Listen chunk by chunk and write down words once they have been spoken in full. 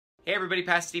Hey everybody,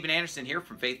 Pastor Stephen Anderson here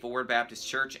from Faithful Word Baptist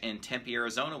Church in Tempe,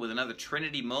 Arizona with another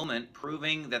Trinity moment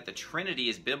proving that the Trinity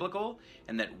is biblical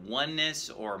and that oneness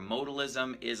or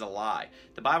modalism is a lie.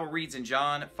 The Bible reads in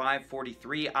John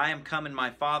 5:43, I am come in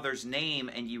my Father's name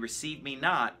and ye receive me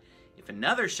not. If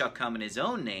another shall come in his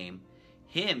own name,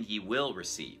 him ye will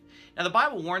receive. Now the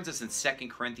Bible warns us in 2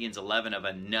 Corinthians 11 of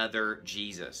another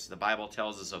Jesus. The Bible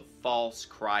tells us of false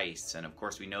Christs, and of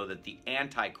course we know that the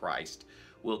Antichrist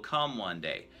will come one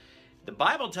day. The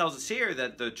Bible tells us here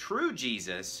that the true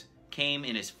Jesus came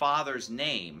in his Father's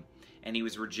name, and he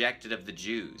was rejected of the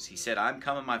Jews. He said, I'm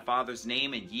come in my Father's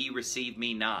name, and ye receive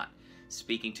me not,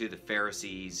 speaking to the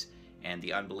Pharisees and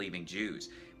the unbelieving Jews.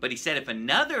 But he said, if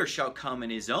another shall come in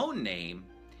his own name,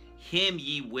 him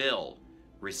ye will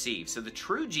receive. So the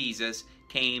true Jesus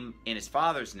came in his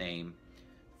Father's name.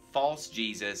 False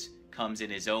Jesus comes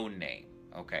in his own name.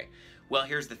 Okay, well,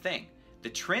 here's the thing. The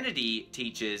Trinity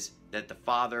teaches that the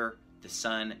Father, the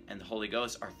Son, and the Holy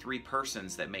Ghost are three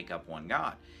persons that make up one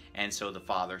God. And so the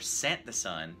Father sent the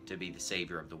Son to be the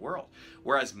Savior of the world.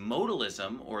 Whereas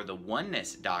modalism, or the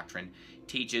oneness doctrine,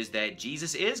 teaches that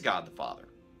Jesus is God the Father.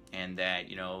 And that,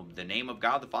 the name of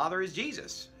God the Father is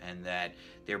Jesus. And that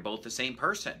they're both the same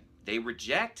person. They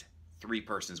reject three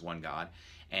persons, one God,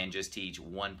 and just teach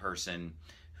one person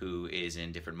who is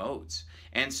in different modes.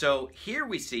 And so here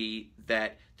we see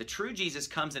that the true Jesus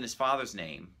comes in his Father's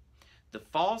name. The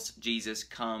false Jesus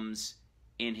comes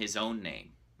in his own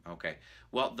name. Okay.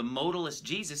 Well, the modalist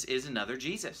Jesus is another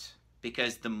Jesus,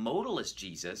 because the modalist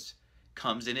Jesus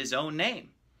comes in his own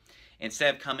name.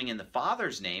 Instead of coming in the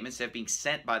Father's name, instead of being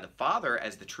sent by the Father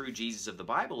as the true Jesus of the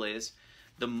Bible is,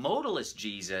 the modalist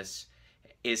Jesus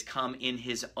is come in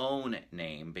his own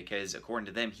name, because according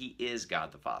to them, he is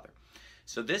God the Father.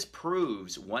 So this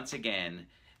proves once again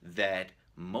that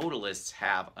modalists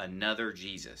have another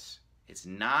Jesus. It's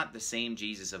not the same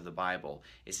Jesus of the Bible.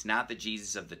 It's not the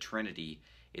Jesus of the Trinity.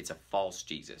 It's a false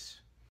Jesus.